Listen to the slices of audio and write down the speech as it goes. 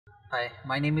Hi,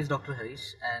 my name is Dr.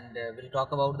 Harish, and we'll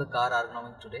talk about the car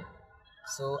ergonomic today.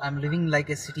 So I'm living like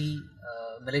a city,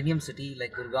 millennium city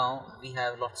like Gurgaon. We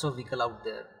have lots of vehicle out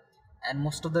there, and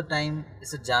most of the time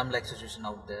it's a jam-like situation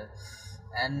out there.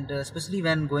 And especially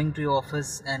when going to your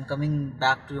office and coming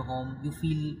back to your home, you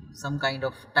feel some kind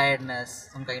of tiredness,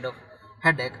 some kind of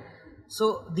headache.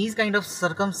 So these kind of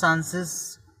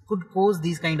circumstances could cause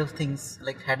these kind of things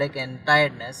like headache and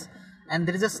tiredness. And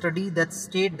there is a study that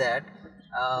state that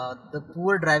the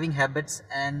poor driving habits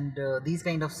and these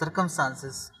kind of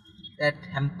circumstances that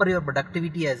hamper your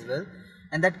productivity as well,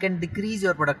 and that can decrease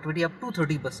your productivity up to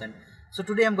 30%. So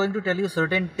today I'm going to tell you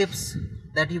certain tips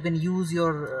that you can use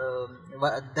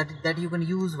that you can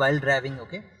use while driving.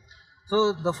 Okay,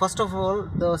 so the first of all,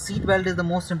 the seat belt is the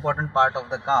most important part of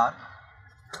the car.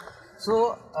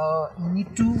 So you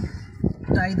need to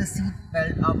tie the seat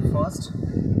belt up first.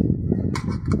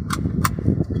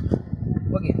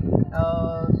 Okay,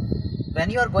 when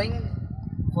you are going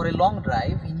for a long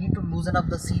drive, you need to loosen up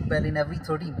the seat belt in every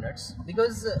 30 minutes,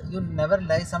 because you never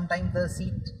realize sometimes the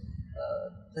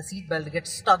seat belt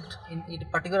gets stuck in a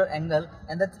particular angle,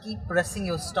 and that keep pressing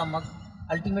your stomach.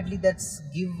 Ultimately, that's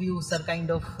give you some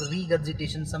kind of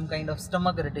regurgitation, some kind of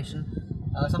stomach irritation,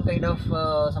 some kind of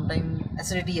sometimes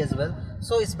acidity as well.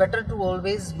 So it's better to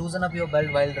always loosen up your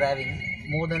belt while driving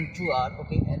more than 2 hours,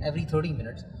 okay, and every 30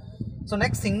 minutes. So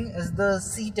next thing is the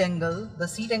seat angle. The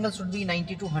seat angle should be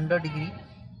 90 to 100 degree.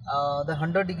 The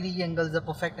 100-degree angle is the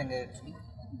perfect angle actually.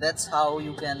 That's how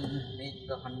you can make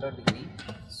the 100 degree.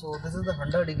 So this is the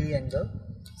 100-degree angle.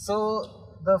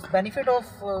 So the benefit of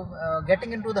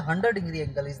getting into the 100-degree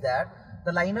angle is that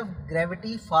the line of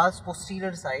gravity falls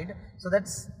posterior side. So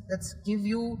that's give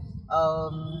you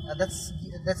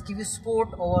that's give you support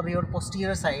over your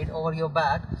posterior side, over your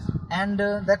back, and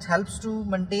that helps to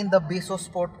maintain the base of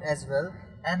support as well.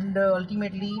 And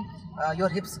ultimately, your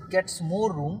hips gets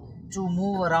more room to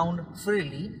move around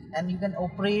freely, and you can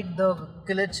operate the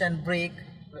clutch and brake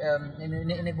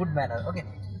in a good manner. Okay,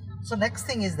 so next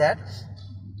thing is that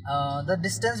the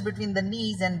distance between the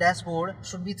knees and dashboard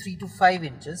should be 3 to 5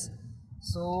 inches.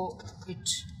 So it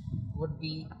would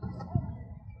be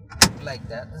like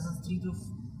that. This is 3 to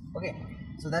okay,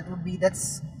 so that would be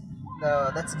that's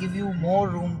give you more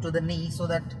room to the knee, so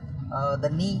that the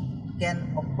knee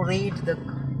can operate the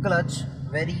clutch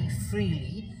very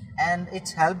freely, and it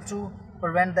helps to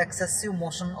prevent the excessive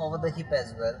motion over the hip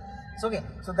as well. So okay,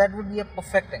 so that would be a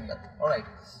perfect angle. All right,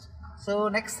 so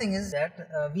next thing is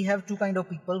that we have two kind of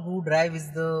people who drive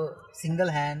with the single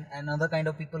hand, and another kind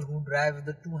of people who drive with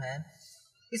the two hand.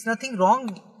 It's nothing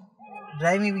wrong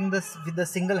driving with the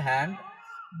single hand,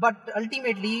 but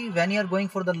ultimately when you are going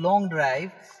for the long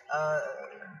drive,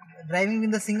 driving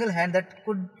with the single hand, that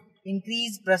could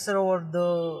increase pressure over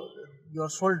your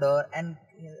shoulder, and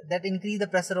that increase the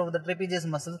pressure over the trapezius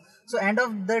muscle. So end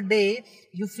of the day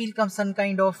you feel some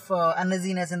kind of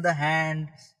uneasiness in the hand.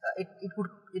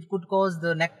 It could cause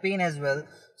the neck pain as well.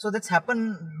 So that's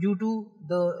happen due to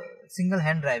the single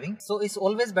hand driving. So it's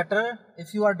always better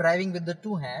if you are driving with the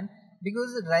two hand,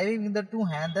 because driving with the two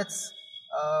hand, that's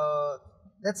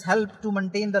help to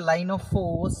maintain the line of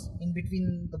force in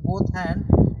between the both hand,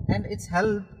 and it's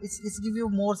give you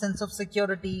more sense of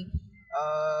security,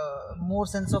 more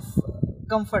sense of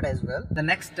comfort as well. The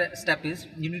next step is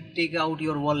you need to take out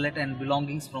your wallet and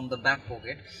belongings from the back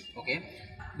pocket. Okay,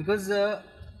 because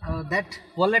that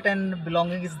wallet and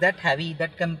belonging is that heavy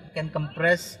that can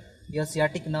compress your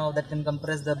sciatic nerve, that can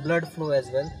compress the blood flow as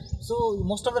well. So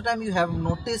most of the time you have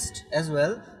noticed as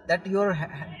well that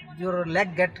your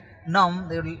leg get numb.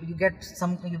 You get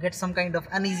some kind of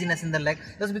uneasiness in the leg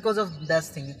just because of that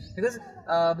thing, because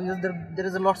there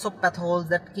is a lots of pathologies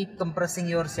that keep compressing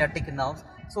your sciatic nerves.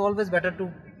 So always better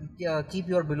to keep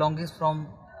your belongings from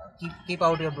keep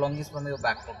out your belongings from your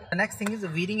back pocket. The next thing is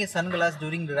wearing a sunglass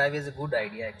during drive is a good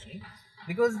idea actually,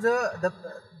 because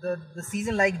the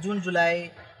season like June,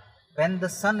 July, when the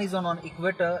sun is on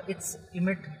equator, it's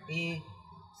emit a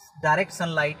direct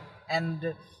sunlight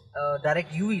and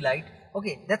direct UV light.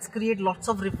 Okay, that's create lots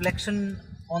of reflection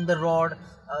on the road,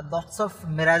 lots of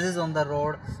mirages on the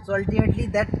road. So ultimately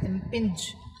that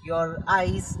impinge your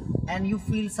eyes, and you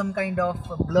feel some kind of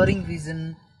blurring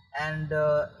vision, and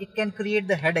it can create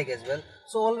the headache as well.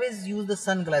 So always use the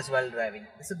sunglass while driving.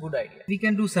 It's a good idea. We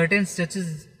can do certain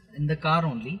stretches in the car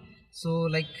only. So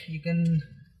like you can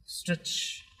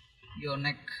stretch your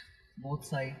neck both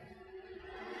side.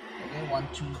 Okay, 1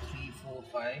 2 3 4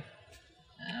 5,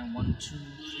 and 1 2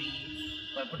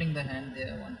 3 by putting the hand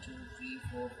there. 1 2 3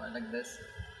 4 5 like this.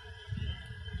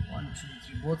 1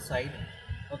 2 3 both side.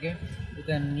 Okay, you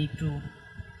can need to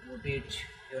rotate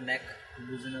your neck to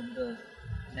loosen up the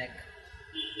neck.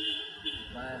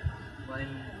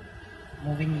 while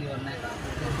moving your neck up,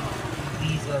 you can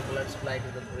increase your blood supply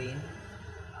to the brain.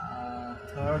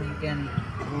 Third, you can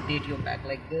rotate your back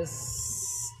like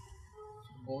this,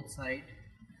 both sides.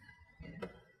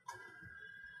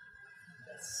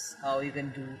 That's how you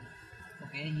can do.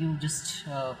 Okay, you just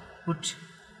put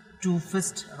two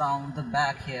fists around the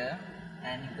back here,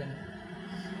 and you can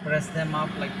press them up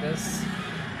like this.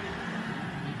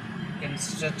 You can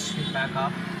stretch your back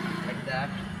up like that.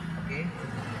 Okay,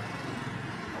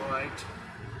 alright.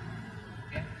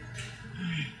 Okay,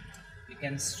 you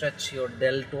can stretch your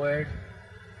deltoid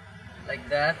like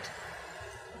that.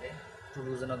 Okay, to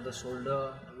loosen up the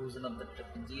shoulder, to loosen up the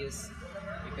trapezius.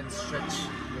 You can stretch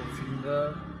your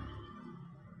finger.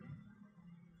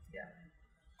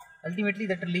 Ultimately,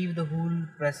 that relieve the whole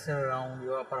pressure around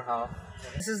your upper half.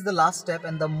 This is the last step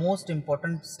and the most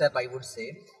important step, I would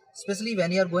say, especially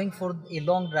when you are going for a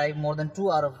long drive, more than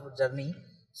 2 hours of journey.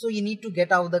 So you need to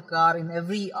get out of the car in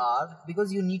every hour,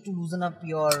 because you need to loosen up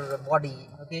your body.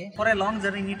 Okay, for a long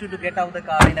journey, you need to get out of the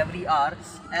car in every hour,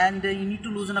 and you need to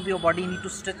loosen up your body. You need to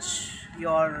stretch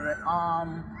your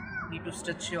arm, you need to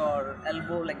stretch your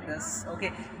elbow like this.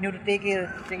 Okay, you need to take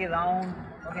a round.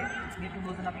 Okay, you need to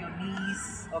loosen up your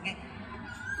knees. Okay,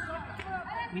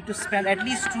 you need to spend at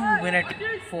least 2 minutes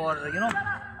for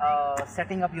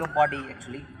setting up your body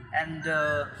actually, and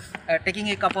taking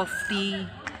a cup of tea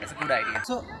is a good idea.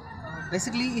 So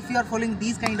basically, if you are following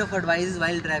these kind of advices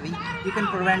while driving, you can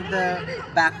prevent the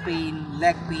back pain,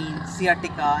 leg pain,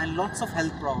 sciatica, and lots of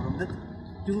health problems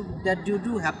that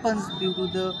do happens due to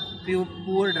the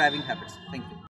poor driving habits. Thank you.